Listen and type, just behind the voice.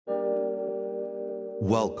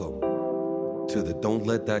Welcome to the Don't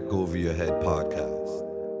Let That Go Over Your Head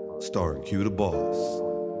podcast, starring Q the Boss.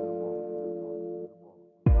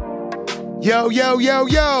 Yo, yo, yo,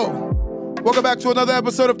 yo. Welcome back to another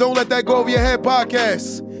episode of Don't Let That Go Over Your Head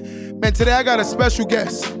podcast. Man, today I got a special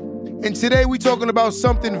guest. And today we talking about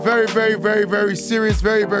something very, very, very, very serious,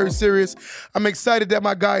 very, very serious. I'm excited that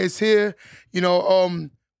my guy is here.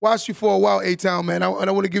 Watched you for a while, Atown, man. I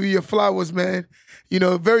want to give you your flowers, man.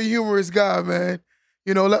 Very humorous guy, man.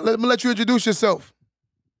 Let me let you introduce yourself.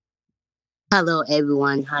 Hello,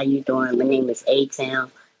 everyone. How you doing? My name is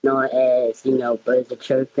Atown, known as, Birds Are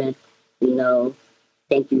Chirping.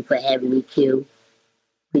 Thank you for having me, Q.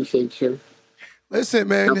 Appreciate you. Listen,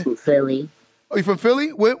 man. I'm from Philly. Oh, you from Philly?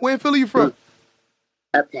 Where in Philly you from?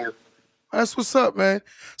 Uptown. That's what's up, man.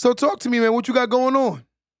 So talk to me, man. What you got going on?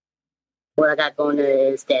 What I got going on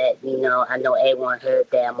is that, I know everyone heard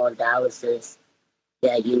that I'm on dialysis.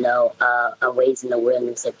 That, I'm raising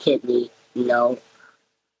awareness of kidney,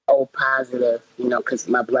 O positive, because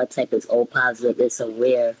my blood type is O positive. It's a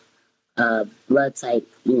rare blood type,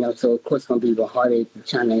 so of course it's going to be even harder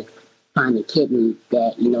trying to find a kidney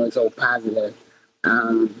that, is O positive.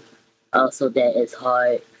 Also that it's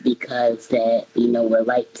hard because that, where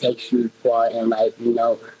life takes you far and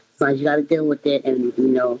sometimes you got to deal with it and,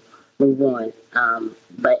 move on.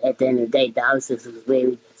 But at the end of the day, dialysis is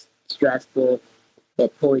really stressful.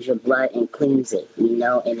 It pulls your blood and cleans it, and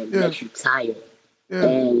it makes you tired. Yeah.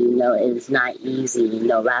 And, it's not easy.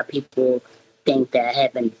 A lot of people think that I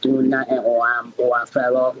haven't doing nothing or I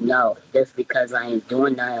fell off. No, just because I ain't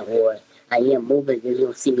doing nothing or I ain't moving, you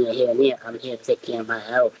don't see me here and there. I'm here to take care of my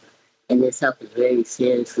health. And this health is very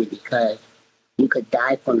seriously because you could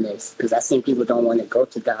die from this. Because I seen people don't want to go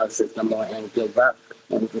to dialysis no more and give up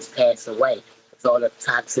and just pass away. It's all the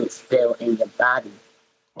toxins spill in your body.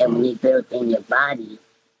 And when they build in your body,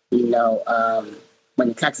 when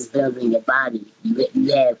the toxins build in your body, you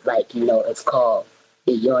have it's called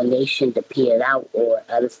the urination to pee it out or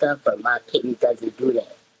other stuff, but my kidney doesn't do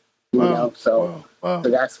that. So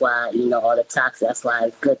that's why, all the toxins, that's why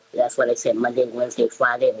it's good. That's why they said Monday, Wednesday,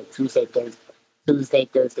 Friday, or Tuesday,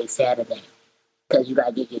 Thursday, Saturday. Because you got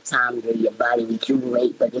to get your time to your body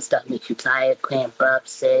rejuvenate, but this stuff makes you tired, cramp up,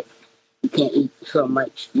 sick. You can't eat so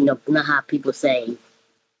much. You know how people say,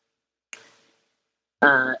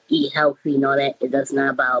 eat healthy and all that. It's not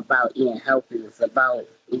about eating healthy. It's about,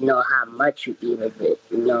 how much you eat of it.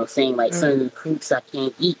 You know what I'm saying? Like certain fruits I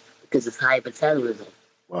can't eat because it's hypertension.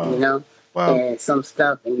 Wow. And some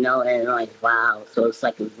stuff, and wow. So it's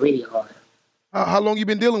it's really hard. How long you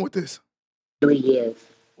been dealing with this? 3 years.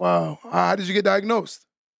 Wow. How did you get diagnosed?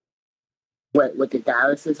 What, with the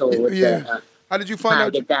dialysis or with the... how did you find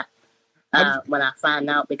out? Get that? When I found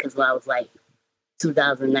out, because when I was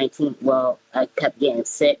 2019, I kept getting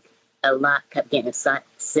sick a lot, kept getting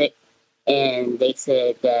sick, and they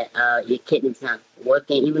said that your kidney's not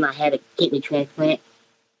working. Even I had a kidney transplant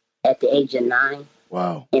at the age of 9.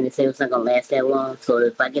 Wow. And they said it's not going to last that long. So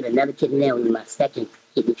if I get another kidney, that will be my second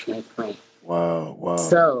kidney transplant. Wow.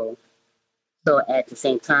 So at the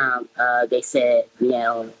same time, they said,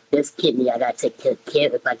 this kidney, I got to take good care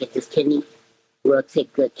of. If I get this kidney, we'll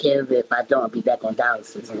take good care of it. If I don't, I'll be back on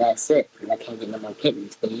dialysis, and that's it. And I can't get no more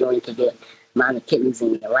kidneys, because you only can get amount of kidneys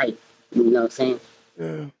in your life. You know what I'm saying?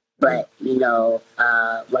 Yeah. But,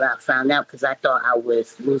 when I found out, because I thought I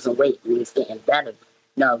was losing weight and it was getting better.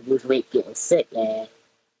 No, losing weight, getting sick, and,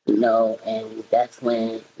 and that's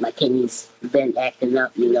when my kidneys been acting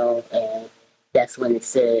up, and that's when it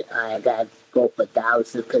said I got to go for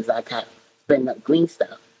dialysis because I got spreading up green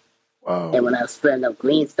stuff. Wow. And when I was spreading up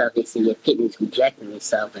green stuff, they said your kidneys rejecting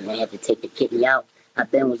itself, and they had to take the kidney out. I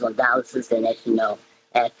then was on dialysis, and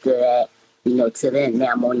after that, to then,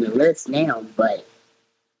 now I'm on the list now, but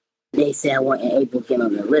they said I wasn't able to get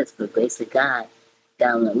on the list, but grace of God,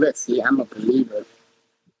 got on the list. See, I'm a believer.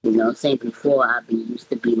 Saying before, used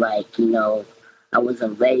to be I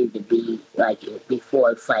wasn't ready to be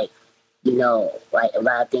before. It's a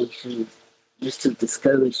lot of things used to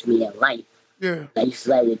discourage me in life. Yeah. I used to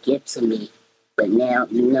let it get to me. But now,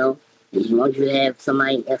 as long as you have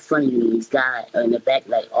somebody in front of you, he's got in the back,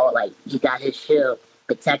 he got his shield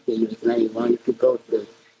protecting you. It's not even you could go through.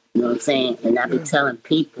 You know what I'm saying? And I be telling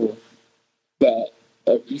people that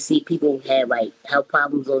if you see people who have health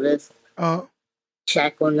problems or this,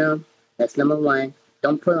 check on them. That's number one.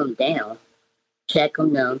 Don't put them down. Check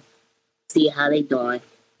on them. See how they doing.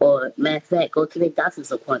 Or, matter of fact, go to their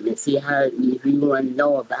doctor's appointment. See how, if you want to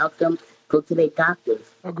know about them, go to their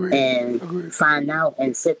doctors. Agreed. And find out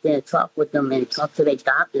and sit there and talk with them and talk to their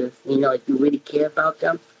doctors. If you really care about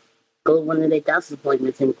them, go to one of their doctor's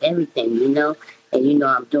appointments and everything, And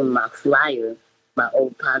I'm doing my flyer my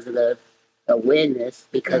old positive awareness,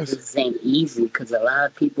 because Yes. this ain't easy, because a lot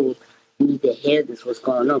of people need to hear this, what's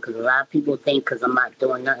going on, because a lot of people think because I'm not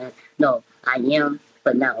doing nothing. No, I am,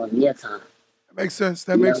 but not on their time. That makes sense.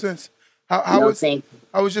 That You makes know, sense. you know what I'm saying?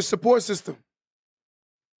 How was your support system?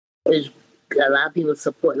 It's, a lot of people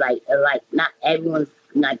support, like not everyone's,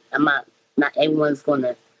 not everyone's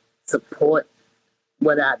gonna support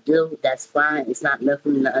what I do. That's fine. It's not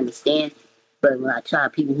nothing to understand. But when I try,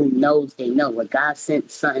 people who knows, they know. When God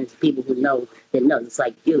sent something to people who know, they know. It's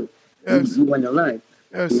like you. Yes. You want to learn.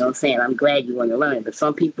 Yes. You know what I'm saying? I'm glad you want to learn. But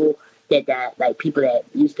some people that like people that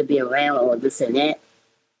used to be around or this and that,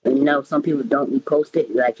 and some people don't repost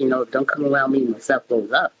it. Like, don't come around me when stuff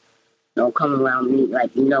goes up. Don't come around me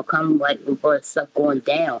like, come like before stuff going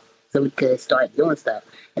down so we could start doing stuff.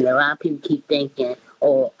 And a lot of people keep thinking,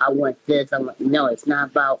 oh, I want this. No, it's not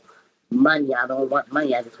about money. I don't want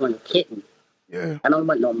money. I just want a kitten. Yeah. I don't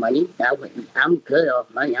want no money. I'm good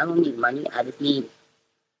off money. I don't need money. I just need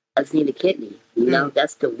a kidney.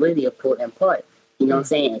 That's the really important part. You know what I'm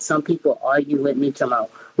saying? And some people argue with me talking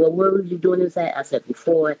about, well, where were you doing this at? I said,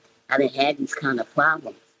 before I didn't have these kind of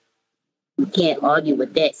problems. You can't argue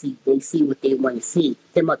with that. See, they see what they want to see.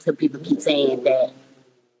 Some people keep saying that.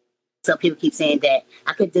 Some people keep saying that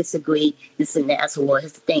I could disagree, this and that. So, well,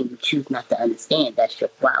 here's the thing: you choose not to understand. That's your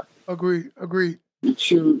problem. Agreed. You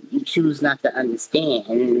choose not to understand,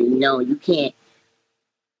 and you can't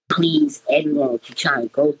please everyone what you're trying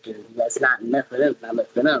to go through. That's not enough for them. Not enough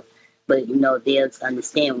for them. But they'll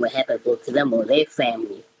understand what happened to them or their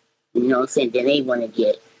family. You know what I'm saying? Then they want to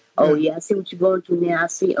get. Oh yeah, I see what you're going through now. I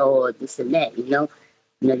see, this and that. You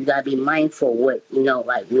gotta be mindful what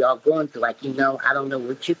like we all going through. Like I don't know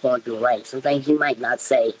what you're going through. Right? Some things you might not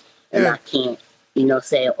say, and I can't,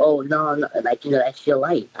 say, oh no, like that's your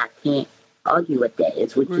life. I can't argue with that.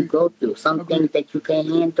 It's what you go through. Some things that you can't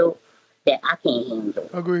handle, that I can't handle.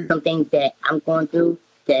 Some things that I'm going through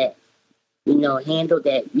that handle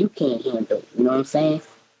that you can't handle. You know what I'm saying?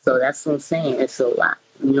 So that's what I'm saying. It's a lot.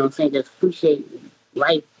 You know what I'm saying? Just appreciate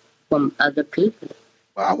life from other people.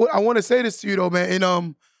 I want to say this to you though, man.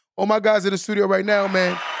 And all my guys in the studio right now,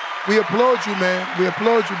 man, we applaud you, man. We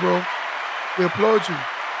applaud you, bro. We applaud you.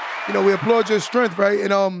 We applaud your strength, right?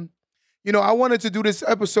 And I wanted to do this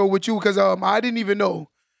episode with you because I didn't even know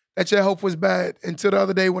that your health was bad until the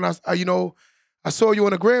other day when I saw you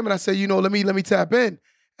on the gram and I said, let me tap in.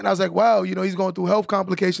 And I was like, wow, he's going through health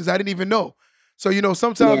complications. I didn't even know. So,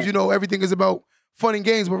 sometimes, everything is about fun and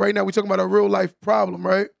games, but right now we're talking about a real life problem,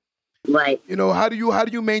 right? Right. How do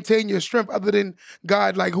you maintain your strength other than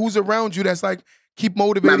God? Like, who's around you that's like keep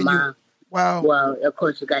motivating My mom. you? Wow. Well, of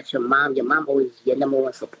course you got your mom. Your mom always your number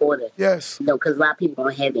one supporter. Yes. Because a lot of people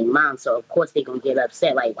don't have their mom, so of course they're gonna get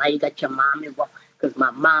upset. Like, why you got your mom involved? Because my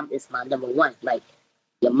mom is my number one. Like,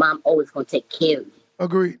 your mom always gonna take care of you.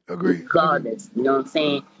 Agreed. Regardless, you know what I'm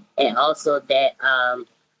saying? And also that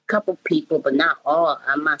couple people, but not all.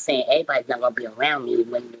 I'm not saying everybody's not gonna be around me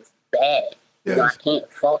when it's bad. Yes. I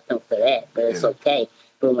can't fault them for that, but it's okay.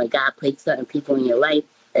 But when God placed certain people in your life,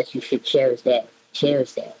 that you should cherish that.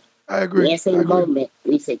 Cherish that. I agree. We didn't say moment.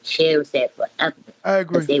 We said cherish that forever. I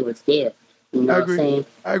agree. Because they was there. You know what I'm saying?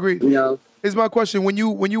 I agree. Here's my question: when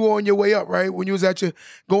you were on your way up, right? When you was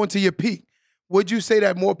going to your peak, would you say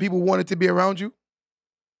that more people wanted to be around you?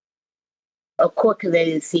 Of course, because they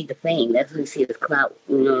didn't see the fame. That's what they see the clout.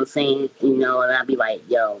 You know what I'm saying? And I'd be like,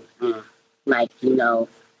 yo,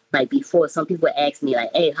 like before, some people ask me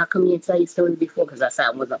like, hey, how come you didn't tell your story before? Because I said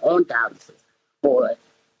I wasn't on dialysis or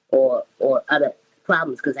other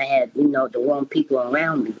problems because I had, the wrong people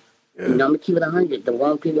around me. Yeah. I'm going to keep it 100. The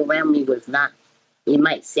wrong people around me was not, it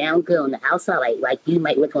might sound good on the outside. Like you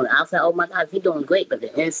might look on the outside, oh my God, he's doing great. But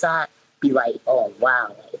the inside be like, oh,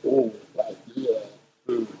 wow. Like, ooh, like, yeah.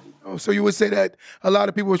 Oh, so you would say that a lot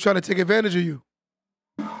of people were trying to take advantage of you?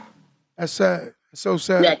 That's sad. It's so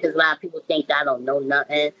sad. Yeah, because a lot of people think I don't know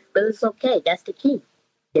nothing. But it's okay. That's the key.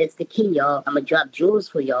 That's the key, y'all. I'm going to drop jewels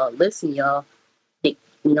for y'all. Listen, y'all. You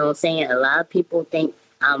know what I'm saying? A lot of people think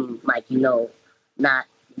I'm, like, not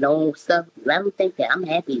knowing stuff. Let them think that. I'm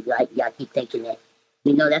happy, like, y'all keep thinking that.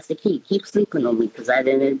 That's the key. Keep sleeping on me. Because at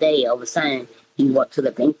the end of the day, all of a sudden, he walked to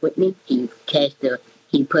the bank with me. He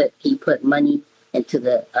put money into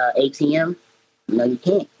the ATM. No, you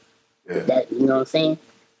can't. Yeah. That, you know what I'm saying?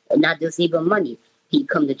 Not just even money. He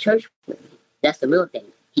come to church with me. That's the real thing.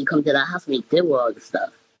 He come to the house and he did all the stuff.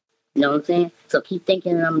 You know what I'm saying? So keep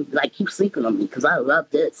thinking keep sleeping on me because I love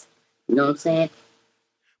this. You know what I'm saying?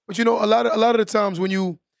 But a lot of the times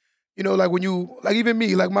when like even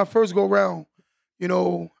me, like my first go round,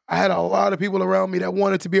 I had a lot of people around me that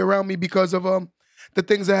wanted to be around me because of the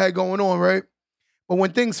things I had going on, right? But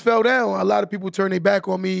when things fell down, a lot of people turned their back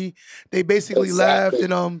on me. They basically laughed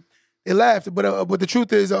and they laughed. But the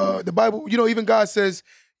truth is, the Bible, even God says,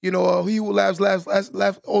 he who laughs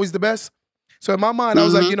always the best. So in my mind, I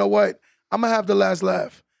was like, you know what? I'm gonna have the last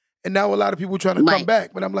laugh. And now a lot of people trying to come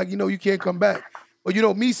back, but I'm like, you can't come back. But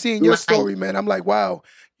me seeing your story, man, I'm like, wow.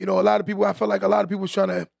 A lot of people, I felt like a lot of people was trying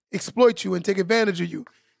to exploit you and take advantage of you.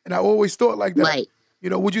 And I always thought like that. Right.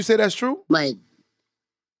 Would you say that's true? Like,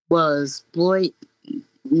 exploit?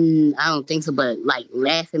 I don't think so. But like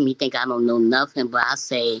laughing me, think I don't know nothing. But I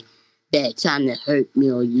say that trying to hurt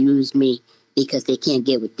me or use me because they can't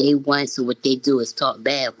get what they want. So what they do is talk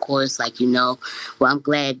bad, of course. Like, well, I'm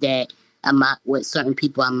glad that I'm not with certain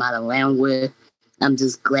people I'm not around with. I'm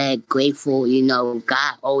just glad, grateful,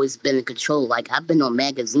 God always been in control. Like, I've been on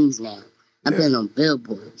magazines now. I've been on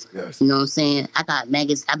billboards. Yes. You know what I'm saying? I got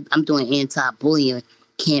magazines. I'm doing anti-bullying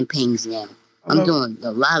campaigns now. I'm doing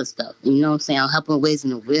a lot of stuff. You know what I'm saying? I'm helping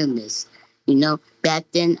raising awareness. Back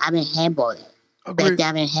then, I didn't have all that. Agreed. Back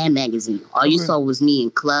then, I didn't have magazines. All you saw was me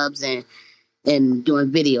in clubs and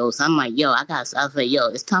doing videos. I'm like, I was like,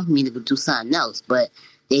 it's time for me to go do something else. But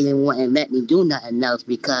they didn't want to let me do nothing else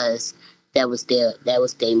because that was their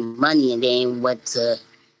money, and they didn't want to,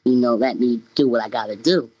 let me do what I gotta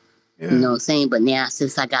do. Yeah. You know what I'm saying? But now,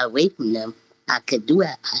 since I got away from them, I could do it.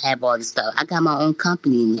 I have all this stuff. I got my own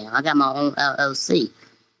company now. I got my own LLC.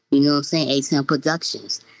 You know what I'm saying? Atown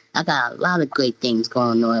Productions. I got a lot of great things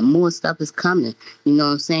going on. More stuff is coming. You know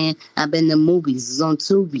what I'm saying? I've been in movies. It's on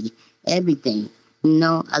Tubi. Everything.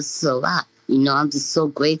 It's a lot. I'm just so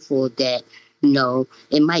grateful that,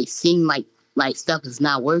 it might seem like stuff is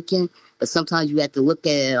not working, but sometimes you have to look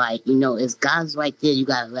at it like, if God's right there, you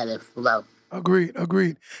got to let it flow. Agreed.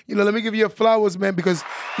 Let me give you your flowers, man, because,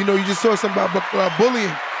 you just saw something about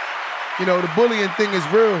bullying. The bullying thing is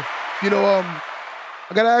real.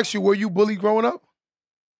 I got to ask you, were you bullied growing up?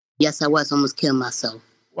 Yes, I was. Almost killed myself.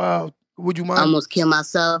 Wow. Would you mind? I almost killed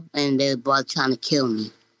myself, and they were trying to kill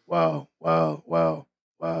me. Wow.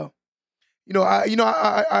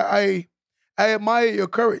 I admire your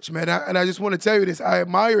courage, man. And I just want to tell you this. I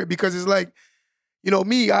admire it because it's like,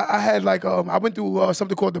 me, I had like, I went through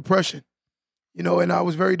something called depression, and I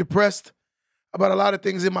was very depressed about a lot of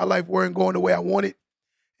things in my life weren't going the way I wanted.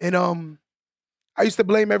 And I used to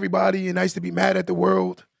blame everybody and I used to be mad at the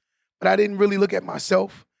world, but I didn't really look at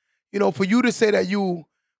myself. For you to say that you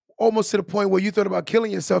almost to the point where you thought about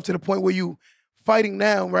killing yourself to the point where you fighting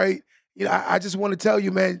now, right? I just want to tell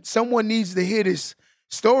you, man, someone needs to hear this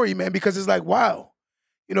story, man, because it's like, wow,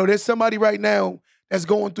 there's somebody right now that's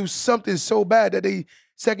going through something so bad that they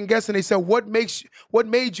second guessing. They said, what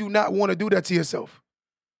made you not want to do that to yourself?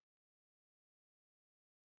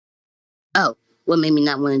 Oh, what made me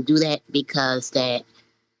not want to do that? Because that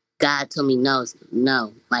God told me no.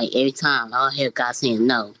 Like every time I'll hear God saying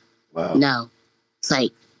no. Wow. No. It's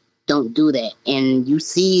like, don't do that. And you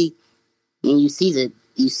see the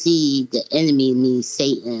enemy means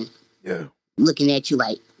Satan. Yeah. Looking at you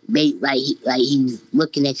like he's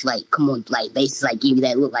looking at you like, come on, like basically like give you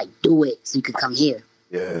that look like do it so you can come here.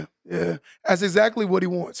 Yeah. That's exactly what he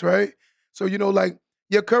wants, right? So, like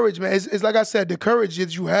your courage, man, it's like I said, the courage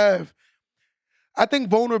that you have. I think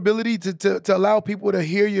vulnerability to allow people to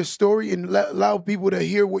hear your story and allow people to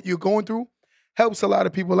hear what you're going through helps a lot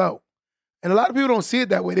of people out. And a lot of people don't see it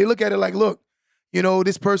that way. They look at it like, look,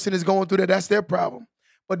 this person is going through that. That's their problem.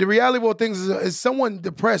 But the reality of all things is someone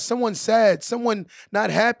depressed, someone sad, someone not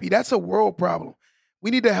happy. That's a world problem. We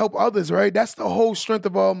need to help others, right? That's the whole strength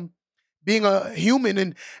of being a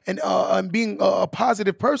human and being a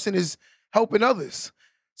positive person is helping others.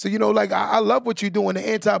 So, like I love what you're doing, the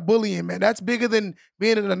anti-bullying, man. That's bigger than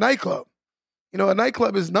being in a nightclub. A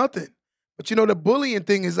nightclub is nothing. But, the bullying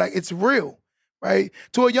thing is like, it's real, right?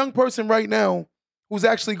 To a young person right now who's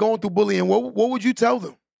actually going through bullying, what would you tell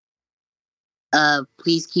them?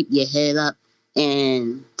 Please keep your head up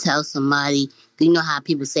and tell somebody. You know how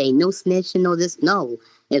people say no snitching, no this. No,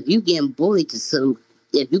 if you getting bullied and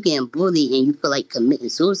you feel like committing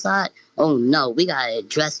suicide, oh no, we gotta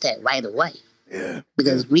address that right away. Yeah.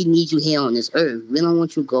 Because we need you here on this earth. We don't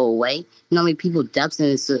want you to go away. You know how many people ducks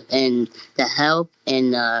and the help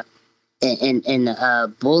and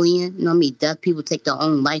bullying. You know how many deaf people take their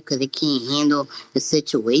own life because they can't handle the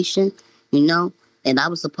situation. And I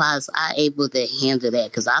was surprised I able to handle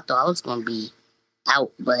that because I thought I was going to be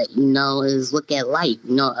out. But, is look at life.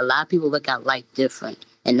 A lot of people look at life different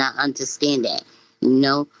and not understand that,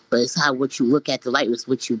 But it's what you look at the life. It's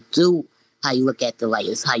what you do, how you look at the life.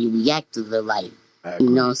 It's how you react to the life.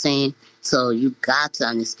 You know what I'm saying? So you got to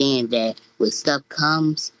understand that when stuff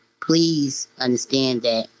comes, please understand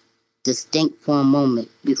that just think for a moment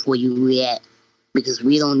before you react. because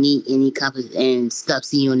we don't need any and stuff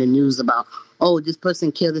seeing on the news about, oh, this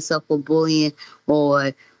person killed himself for bullying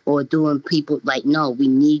or doing people like, no, we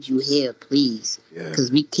need you here, please,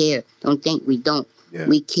 because we care. Don't think we don't.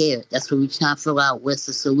 We care. That's what we trying to figure out. What's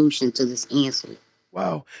the solution to this answer?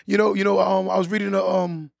 Wow. I was reading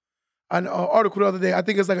an article the other day. I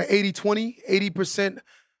think it's like an 80-20. 80%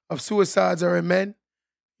 of suicides are in men.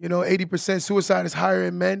 80% suicide is higher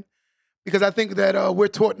in men. Because I think that we're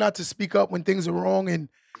taught not to speak up when things are wrong and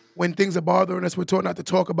when things are bothering us. We're taught not to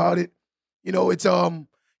talk about it. It's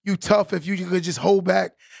you tough if you could just hold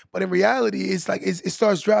back. But in reality, it's like it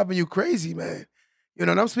starts driving you crazy, man. And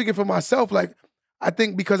I'm speaking for myself. Like, I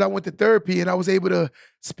think because I went to therapy and I was able to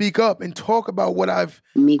speak up and talk about what I've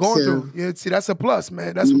gone through. Yeah, see, that's a plus,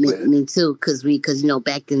 man. That's me too. Because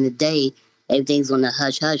back in the day, everything's on the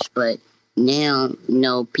hush hush. But now,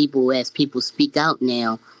 as people speak out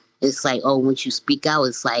now, it's like, oh, once you speak out,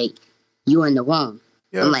 it's like you're in the wrong.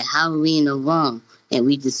 Yeah. I'm like, how are we in the wrong? And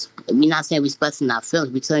we're not saying we're expressing our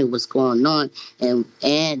feelings. We're telling you what's going on. And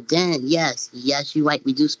then, yes, you're right.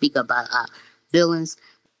 We do speak about our feelings.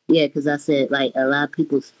 Yeah, because I said, like, a lot of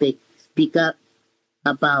people speak up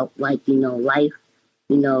about, like, life.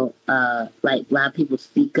 Like, a lot of people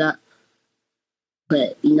speak up.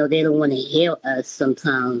 But, they don't want to hear us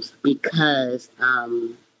sometimes because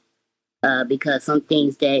some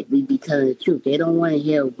things that we be telling the truth. They don't want to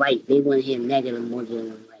hear right. They want to hear negative more than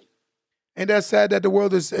right. And that's sad that the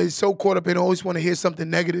world is so caught up and always want to hear something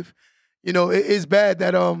negative. It is bad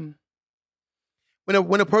that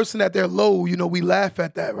when a person at their low, we laugh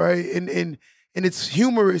at that, right? And it's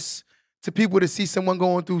humorous to people to see someone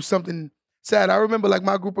going through something sad. I remember like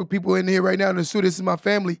my group of people in here right now in the studio, this is my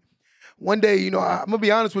family. One day, I'm gonna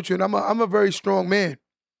be honest with you, and I'm a very strong man.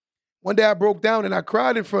 One day I broke down and I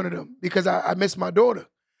cried in front of them because I missed my daughter.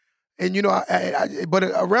 And, but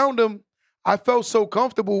around them, I felt so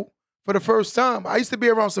comfortable for the first time. I used to be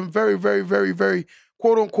around some very, very, very, very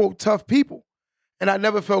quote unquote tough people. And I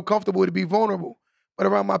never felt comfortable to be vulnerable. But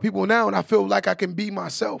around my people now, and I feel like I can be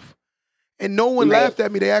myself. And no one laughed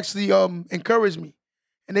at me. They actually encouraged me.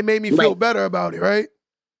 And they made me feel better about it, right?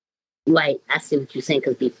 Right. I see what you're saying,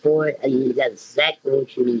 because before, that's exactly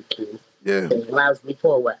what you need to. Yeah. When I was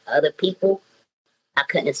before with other people, I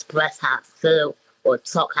couldn't express how I feel or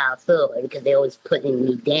talk how I feel because they always putting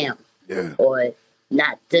me down. Yeah. Or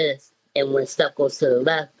not this. And when stuff goes to the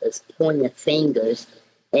left, it's pointing fingers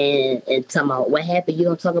and talking about what happened you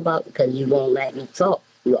don't talk about because you won't let me talk.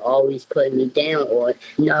 You're always putting me down, or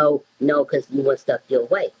no, because you want stuff your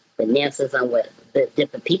way. But now since I'm with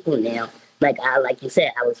different people now, like you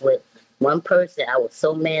said, I was with one person, I was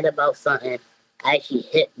so mad about something. I actually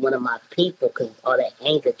hit one of my people because all that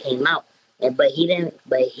anger came out. But he didn't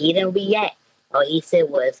react. All he said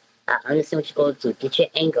was, I understand what you're going through. Get your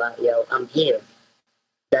anger out, yo. I'm here.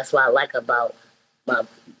 That's what I like about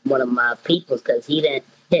one of my peoples, because he didn't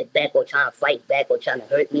hit back or trying to fight back or trying to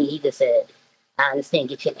hurt me. He just said, I understand.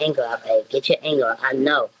 Get your anger out, hey. Get your anger out. I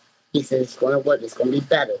know. He said, it's going to work. It's going to be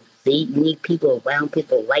better. See, you need people around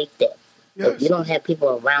people like that. Yes. If you don't have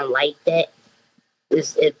people around like that,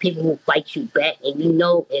 it's people who fight you back, and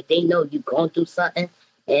if they know you're going through something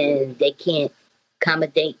and they can't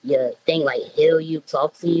accommodate your thing, like heal you,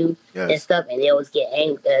 talk to you, and stuff, and they always get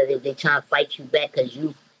angry. They try to fight you back because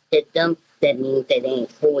you hit them. That means that they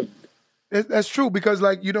ain't for you. That's true, because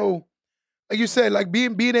like you said, like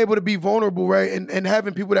being able to be vulnerable, right, and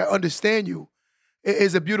having people that understand you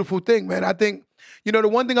is a beautiful thing, man. I think the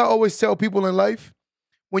one thing I always tell people in life,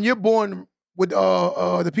 when you're born with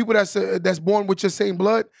the people that's born with your same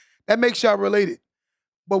blood, that makes y'all related.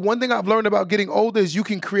 But one thing I've learned about getting older is you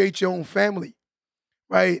can create your own family,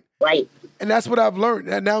 right? Right. And that's what I've learned.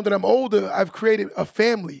 And now that I'm older, I've created a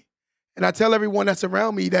family. And I tell everyone that's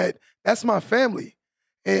around me that that's my family.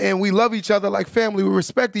 And we love each other like family. We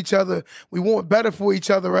respect each other. We want better for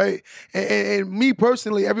each other, right? And me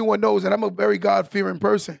personally, everyone knows that I'm a very God-fearing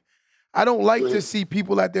person. I don't like to see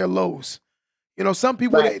people at their lows. Some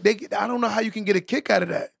people, I don't know how you can get a kick out of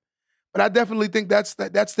that. But I definitely think that's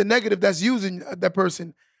the negative that's using that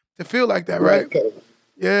person to feel like that, right?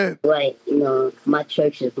 Yeah. Right. My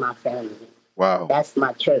church is my family. Wow. That's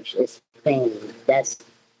my church. It's family. That's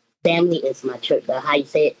family is my church. How you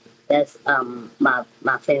say it? That's my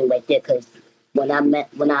family right there. Because when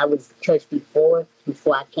I was church before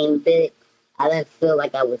I came big, I didn't feel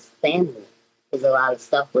like I was family. There's a lot of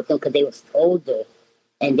stuff with them because they was older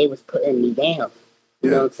and they was putting me down. You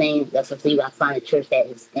know what I'm saying? That's what I find a church that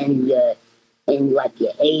is in your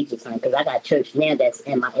age or something. Because I got church now that's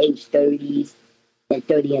in my age 30s and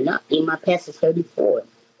 30 and up. Even my pastor's 34.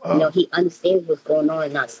 He understands what's going on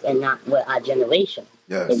and not with our generation.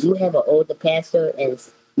 If Yes. you have an older pastor and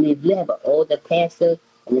if you have an older pastor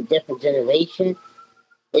in a different generation,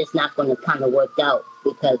 it's not going to kind of work out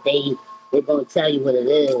because they're going to tell you what it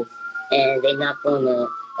is, and they're not going to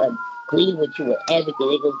agree with you with everything.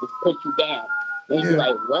 They're going to just put you down. And you're Yeah.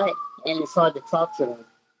 like, what? And it's hard to talk to them.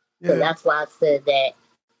 So Yeah. that's why I said that.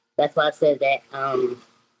 That's why I said that.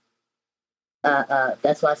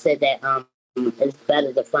 That's why I said that. It's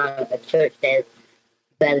better to find a church that's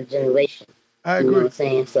better generation. I You know what agree. I'm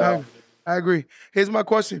saying? I So I agree. Here's my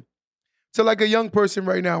question. So like a young person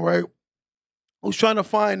right now, right, who's trying to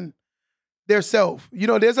find their self. You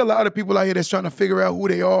know, there's a lot of people out here that's trying to figure out who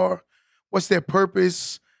they are, what's their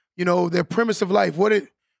purpose, you know, their premise of life.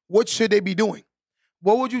 What should they be doing?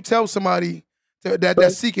 What would you tell somebody that's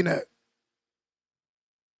first, seeking that?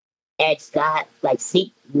 ask God, like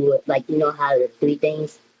seek you, like you know how the three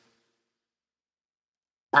things.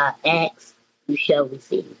 Ask, you shall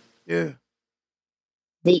receive. Yeah.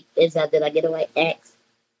 Seek is that did I get it right?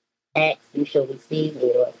 Ask, you shall receive.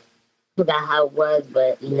 Or forgot how it was,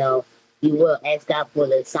 but you know, you will ask God for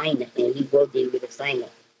the assignment, and He will give you the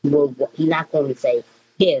assignment. He's not going to say,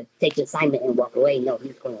 "Here, take the assignment and walk away." No,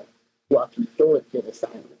 He's going to walk you through it to the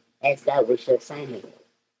assignment. Ask God what's your assignment.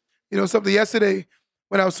 You know, something yesterday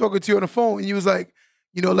when I was talking to you on the phone, and you was like,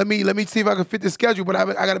 you know, let me see if I can fit the schedule, but I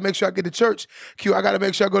got to make sure I get to church. Q, I got to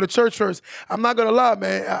make sure I go to church first. I'm not gonna lie,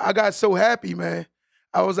 man. I got so happy, man.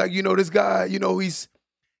 I was like, you know, this guy, you know,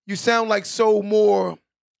 you sound like so more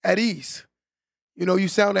at ease. You know, you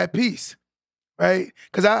sound at peace, right?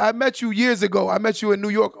 Because I met you years ago. I met you in New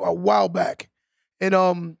York a while back, and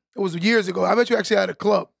it was years ago. I met you actually at a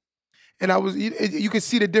club, and you could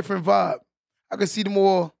see the different vibe. I could see the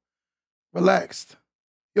more relaxed.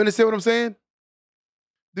 You understand what I'm saying?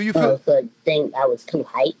 Do you feel? So I think I was too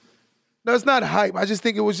hyped. No, it's not hype. I just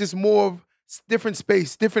think it was just more of different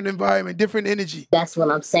space, different environment, different energy. That's what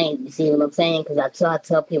I'm saying. You see what I'm saying? Because I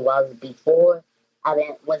tell people I was before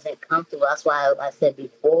wasn't comfortable. That's why I said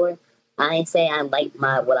before. I ain't say I like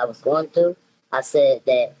what I was going through. I said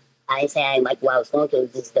that I ain't say I ain't like what I was going through.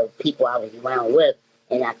 It's just the people I was around with,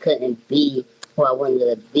 and I couldn't be who I wanted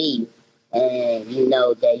to be. And you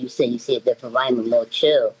know that you said you see a different environment, more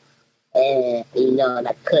chill, and you know, and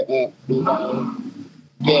I couldn't, you know,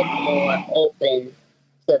 get more open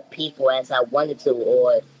to people as I wanted to,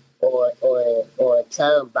 or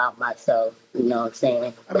tell about myself. You know what I'm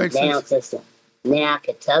saying? That But makes sense. now I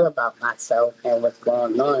can tell about myself and what's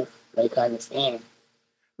going on. They can understand.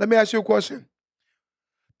 Let me ask you a question.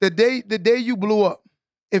 The day you blew up,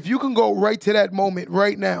 if you can go right to that moment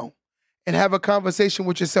right now and have a conversation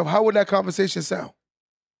with yourself, how would that conversation sound?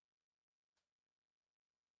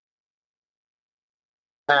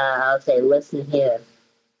 I'll say, listen here.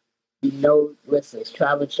 You know, listen, it's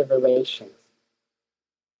travel tribulations.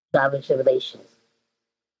 Travel tribulations.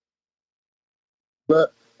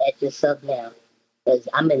 Look at yourself now, because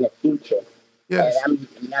I'm in the future, and Yes. I'm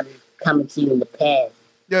coming to you in the past.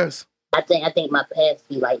 Yes. I think my past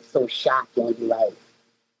be like so shocking, be like,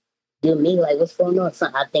 do me like what's going on? So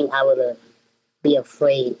I think I would be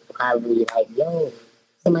afraid, probably like, yo,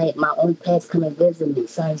 somebody my own past come and visit me,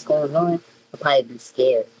 something's going on. I'd probably be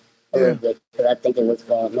scared a Yeah. little bit because I think of what's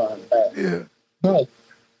going on. But Yeah. hey,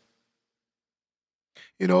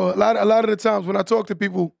 You know, a lot of the times when I talk to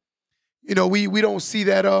people, you know, we don't see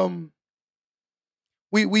that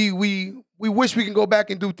we wish we can go back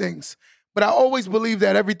and do things. But I always believe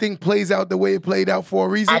that everything plays out the way it played out for a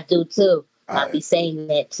I reason. do too. I Uh, be saying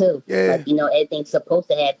that too. yeah. Like, you know, everything's supposed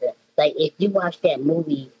to happen. Like if you watch that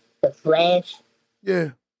movie, The Flash,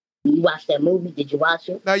 Yeah. you watch that movie, did you watch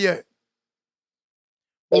it? Not yet.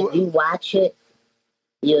 If you Well, watch it,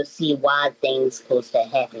 you'll see why things supposed to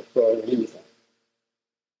happen for a reason.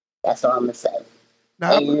 That's all I'm gonna say.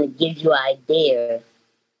 now, And it gives you an idea,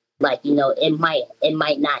 like, you know, it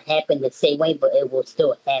might not happen the same way, but it will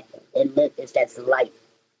still happen. And that's life.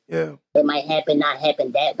 yeah, It might not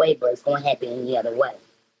happen that way, but it's gonna happen any other way.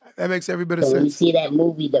 that makes every bit of So when you sense. see that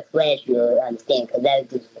movie, The Flash, you'll understand. Because that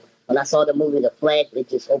just when I saw the movie, The Flash, it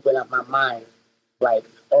just opened up my mind. Like,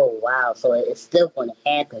 oh wow, so it's still gonna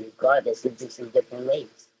happen regardless. It's just in different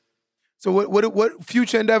ways. So what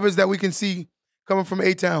future endeavors that we can see coming from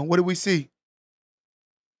A-Town? What do we see?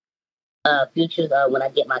 Futures, when I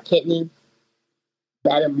get my kidney,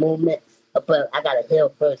 better movements. But I gotta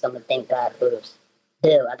heal first. I'm gonna thank God first.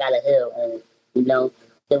 Heal. I gotta heal, and you know,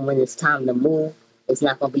 then when it's time to move, it's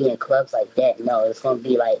not gonna be in clubs like that. No, it's gonna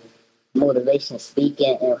be like motivation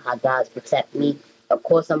speaking and how God's protect me. Of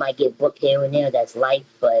course, I might get booked here and there. That's life,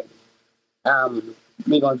 but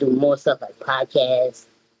we're gonna do more stuff like podcasts,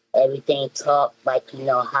 everything talk like you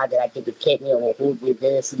know how did I get the kidney or who did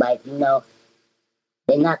this, like you know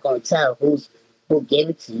they're not gonna tell who gave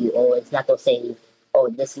it to you, or it's not gonna say, oh,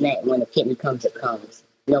 this and that. When the kidney comes, it comes.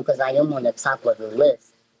 You know, because I am on the top of the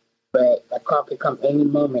list. But a call can come any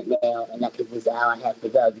moment now, and that could be how I have to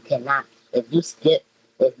go. You cannot. If you skip,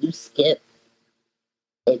 say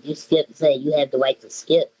you have the right to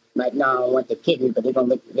skip. Like, no, I don't want the kidney, but they're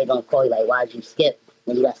gonna call you like, why'd you skip?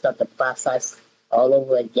 And you gotta start the process all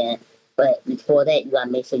over again. But before that, you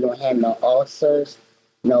gotta make sure you don't have no ulcers,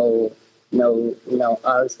 no,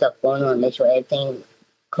 all this stuff going on. Make sure everything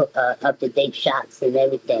up to date shots and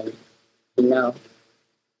everything. You know,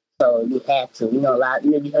 so you have to. You know,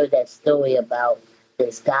 you heard that story about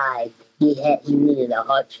this guy. He needed a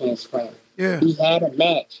heart transplant. Yeah. He had a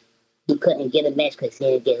match. He couldn't get a match because he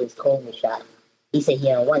didn't get his COVID shot. He said he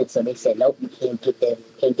didn't want it, so they said, nope, you can't get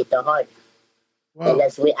the heart. Wow.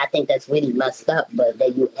 And I think that's really messed up, but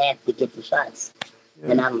then you have to get the shots.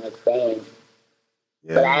 Yeah. And I'm like, dang.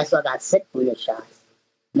 Yeah. But I also got sick from the shots.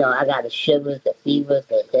 You know, I got the shivers, the fevers,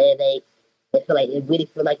 the headache. It really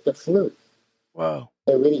feel like the flu. Wow.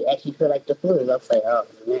 It really actually feel like the flu. I was like, oh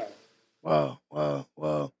man. Wow.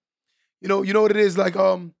 You know what it is? Like,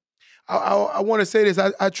 I want to say this.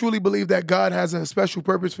 I truly believe that God has a special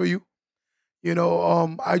purpose for you. You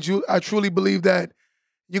know, I truly believe that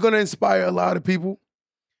you're going to inspire a lot of people,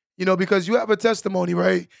 you know, because you have a testimony,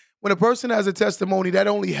 right? When a person has a testimony, that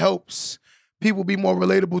only helps people be more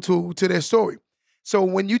relatable to their story. So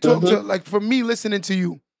when you talk to, like, for me listening to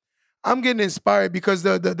you, I'm getting inspired because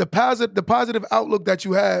the positive outlook that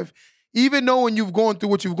you have, even knowing you've gone through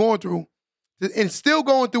what you've gone through and still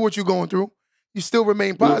going through what you're going through, you still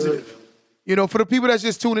remain positive. You know, for the people that's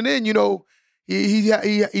just tuning in, you know, he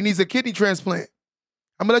needs a kidney transplant.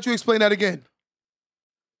 I'm gonna let you explain that again.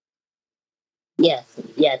 Yes.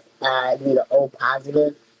 I need an O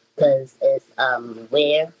positive because it's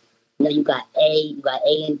rare. You know, you got A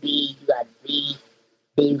and B, you got B,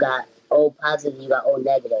 then you got O positive, you got O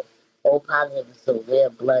negative. O positive is a rare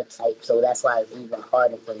blood type, so that's why it's even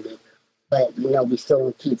harder for me. But you know, we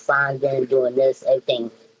still keep finding, doing this,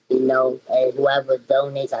 everything. You know, and whoever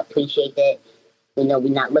donates, I appreciate that. You know,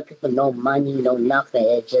 we're not looking for no money, no nothing.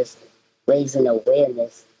 It's just raising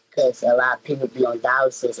awareness because a lot of people be on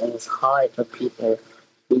dialysis and it's hard for people,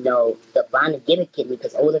 you know, to find to get a kidney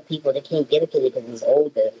because older people, they can't get a kidney because it's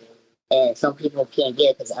older. And some people can't get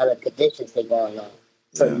it because of other conditions they're going on.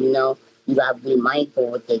 So, you know, you got to be mindful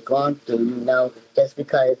of what they're going through, you know, just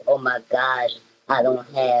because, oh my gosh, I don't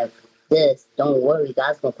have this. Don't worry,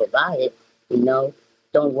 God's going to provide it, you know.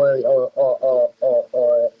 Don't worry, or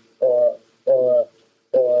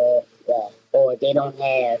they don't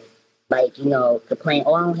have, like, you know, complain,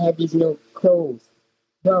 oh, I don't have these new clothes.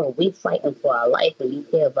 Bro, we fighting for our life and you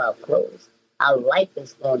care about clothes. Our life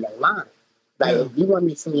is on the line. Like, if you want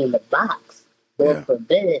me to see you in the box, Lord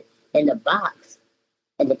forbid it, in the box,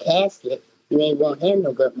 in the casket, you ain't won't hear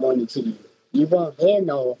no good morning to you. You won't hear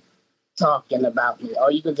no talking about me.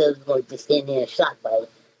 All you can do is going to stand there in shock, like,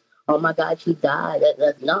 oh my God, she died.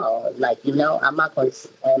 No, like, you know, I'm not going to,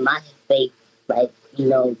 in my faith, like, you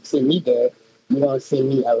know, see me dead. You don't see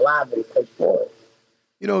me alive and push forward.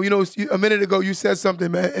 You know, a minute ago you said something,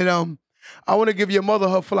 man, and I want to give your mother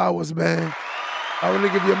her flowers, man. I want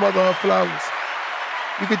to give your mother her flowers.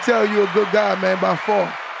 You can tell you're a good guy, man, by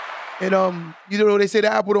far. And you know, they say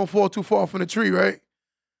the apple don't fall too far from the tree, right?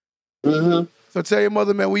 Mm-hmm. So tell your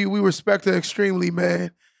mother, man, we respect her extremely,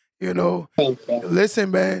 man. You know,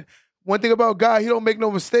 listen, man. One thing about God, he don't make no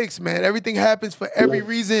mistakes, man. Everything happens for every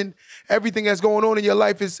reason. Everything that's going on in your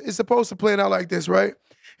life is supposed to plan out like this, right?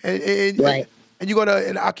 And you're gonna,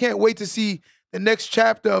 and I can't wait to see the next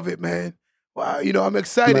chapter of it, man. Wow, you know, I'm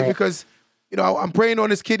excited because, you know, I'm praying on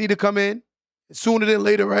this kidney to come in sooner than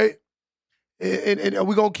later, right? And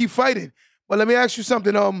we're gonna keep fighting. But let me ask you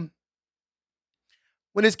something.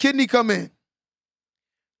 When this kidney come in,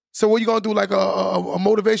 so what you gonna do, like a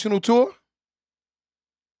motivational tour?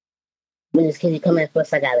 When this kidney come in,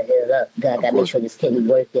 first I gotta hit it up. I gotta make sure this kidney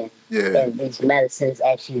working. Yeah. And these medicines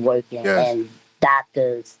actually working. Yes. And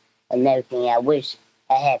doctors and everything. I wish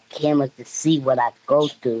I had cameras to see what I go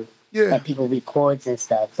through. Yeah. And people records and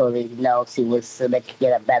stuff so they know, so they can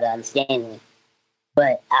get a better understanding.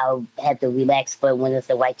 But I'll have to relax for when it's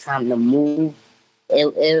the right time to move.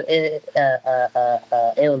 It'll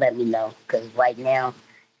let me know. Because right now,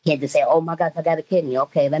 you can't just say, oh my gosh, I got a kidney.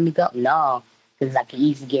 Okay, let me go. No, because I can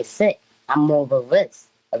easily get sick. I'm more of a risk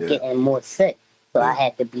of getting more sick. So I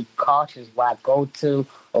have to be cautious where I go to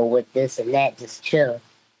or with this and that, just chill.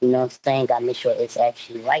 You know what I'm saying? Gotta make sure it's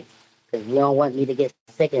actually right. Because you don't want me to get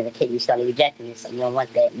sick and the kidney start rejecting me. So you don't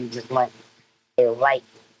want that. You just want it right.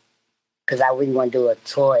 Because I really want to do a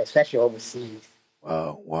tour, especially overseas.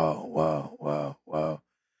 Wow, wow, wow, wow, wow.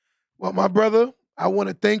 Well, my brother, I want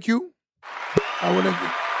to thank you. I want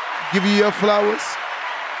to give you your flowers.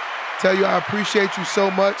 Tell you I appreciate you so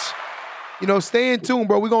much. You know, stay in tune,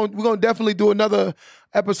 bro. We're gonna definitely do another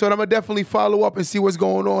episode. I'm gonna definitely follow up and see what's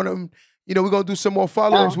going on. And you know, we're gonna do some more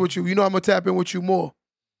follow-ups with you. You know, I'm gonna tap in with you more.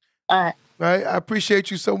 Right. I appreciate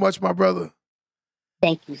you so much, my brother.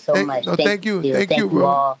 Thank you so much. No, thank you. Thank you, bro.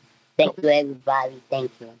 all. Thank you, everybody.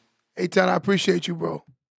 Thank you. Atown, I appreciate you, bro.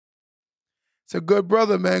 It's a good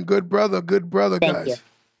brother, man. Good brother, Thank guys. you.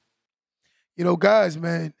 You know, guys,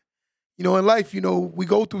 man. You know, in life, you know, we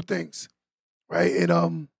go through things, right?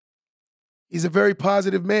 And he's a very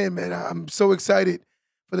positive man, man. I'm so excited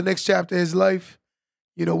for the next chapter of his life.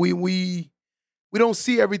 You know, we don't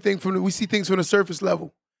see everything we see things from the surface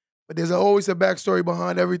level, but there's always a backstory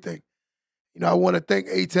behind everything. You know, I want to thank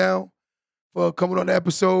A-Town for coming on the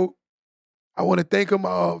episode. I want to thank him,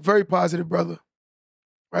 very positive brother,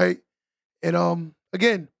 right? And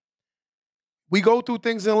again, we go through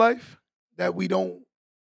things in life that we don't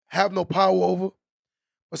have no power over,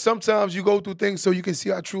 but sometimes you go through things so you can see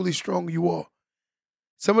how truly strong you are.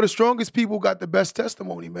 Some of the strongest people got the best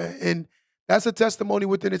testimony, man, and that's a testimony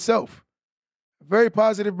within itself. A very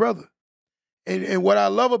positive brother. And what I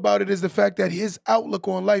love about it is the fact that his outlook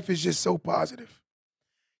on life is just so positive.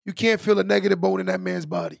 You can't feel a negative bone in that man's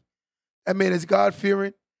body. That man is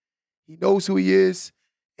God-fearing. He knows who he is,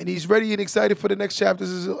 and he's ready and excited for the next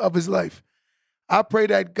chapters of his life. I pray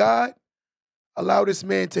that God allow this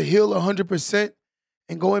man to heal 100%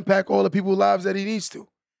 and go impact all the people's lives that he needs to.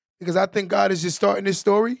 Because I think God is just starting this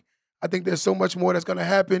story. I think there's so much more that's going to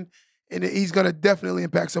happen, and he's going to definitely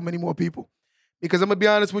impact so many more people. Because I'm going to be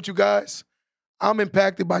honest with you guys, I'm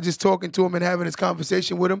impacted by just talking to him and having this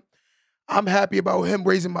conversation with him. I'm happy about him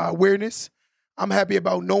raising my awareness. I'm happy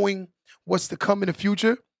about knowing what's to come in the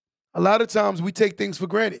future. A lot of times we take things for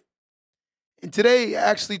granted. And today,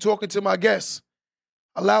 actually talking to my guests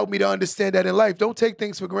allowed me to understand that in life, don't take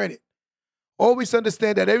things for granted. Always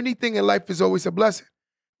understand that anything in life is always a blessing,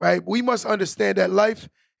 right? We must understand that life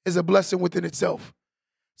is a blessing within itself.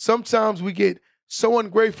 Sometimes we get so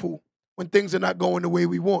ungrateful when things are not going the way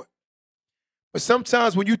we want. But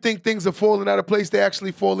sometimes when you think things are falling out of place, they're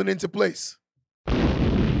actually falling into place. Let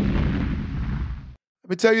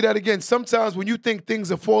me tell you that again. Sometimes when you think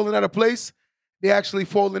things are falling out of place, they're actually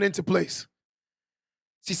falling into place.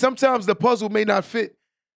 See, sometimes the puzzle may not fit,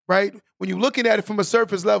 right? When you're looking at it from a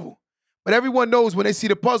surface level. But everyone knows when they see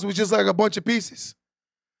the puzzle, it's just like a bunch of pieces.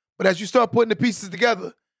 But as you start putting the pieces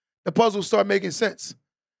together, the puzzles start making sense.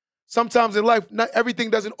 Sometimes in life, not everything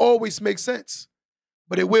doesn't always make sense,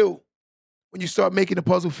 but it will when you start making the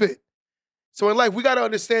puzzle fit. So in life, we got to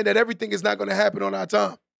understand that everything is not going to happen on our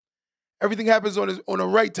time. Everything happens on the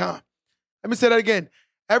right time. Let me say that again.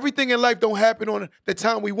 Everything in life don't happen on the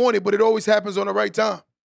time we want it, but it always happens on the right time.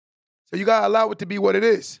 So you got to allow it to be what it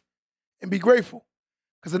is and be grateful.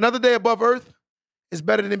 Because another day above earth is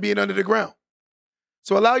better than being under the ground.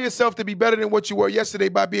 So allow yourself to be better than what you were yesterday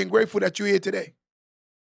by being grateful that you're here today.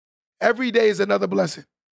 Every day is another blessing.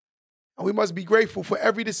 And we must be grateful for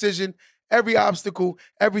every decision, every obstacle,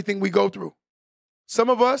 everything we go through.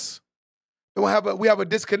 Some of us we have a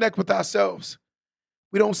disconnect with ourselves.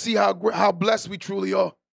 We don't see how blessed we truly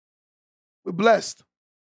are. We're blessed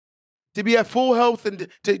to be at full health and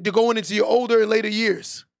to going into your older and later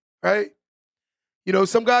years, right? You know,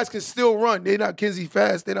 some guys can still run. They're not Kinsey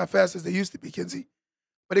fast. They're not fast as they used to be, Kinsey,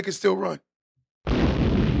 but they can still run,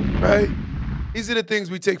 right? These are the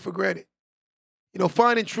things we take for granted. You know,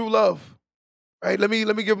 finding true love, right? Let me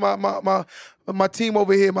give my team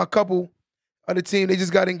over here, my couple on the team. They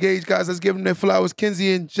just got engaged, guys. Let's give them their flowers.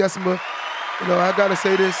 Kinsey and Jessica. You know, I gotta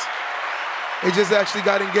say this. They just actually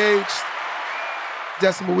got engaged.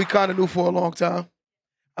 Jessica, we kind of knew for a long time.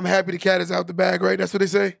 I'm happy the cat is out the bag, right? That's what they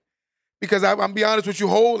say. Because I'm be honest with you,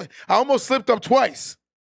 I almost slipped up twice.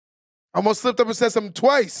 I almost slipped up and said something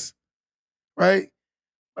twice, right?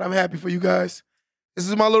 But I'm happy for you guys. This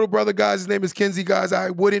is my little brother, guys. His name is Kinsey, guys.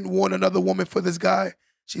 I wouldn't want another woman for this guy.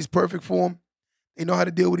 She's perfect for him. They know how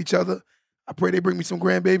to deal with each other. I pray they bring me some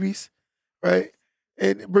grandbabies, right?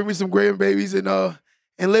 And bring me some grandbabies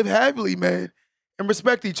and live happily, man, and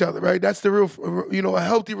respect each other, right? That's the real, a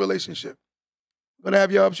healthy relationship. You're going to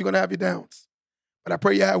have your ups, you're going to have your downs. But I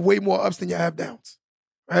pray you have way more ups than you have downs,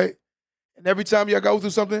 right? And every time y'all go through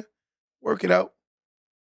something, work it out,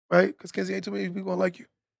 right? Because Kinsey, ain't too many people gonna like you,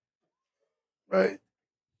 right?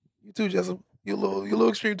 You too, Jessica. You're a little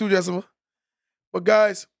extreme too, Jessica. But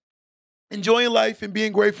guys, enjoying life and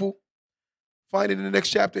being grateful, finding the next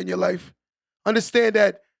chapter in your life. Understand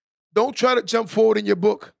that don't try to jump forward in your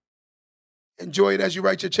book. Enjoy it as you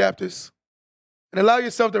write your chapters. And allow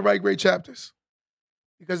yourself to write great chapters.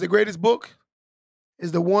 Because the greatest book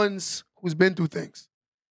is the ones who's been through things.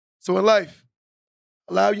 So in life,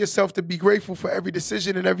 allow yourself to be grateful for every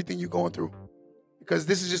decision and everything you're going through. Because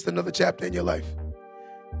this is just another chapter in your life.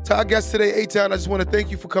 To our guest today, Atown, I just want to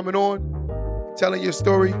thank you for coming on, telling your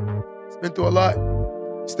story. It's been through a lot,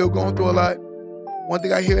 still going through a lot. One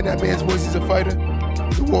thing I hear in that man's voice, he's a fighter,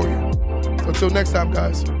 he's a warrior. So until next time,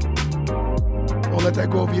 guys, don't let that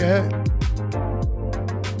go over your head.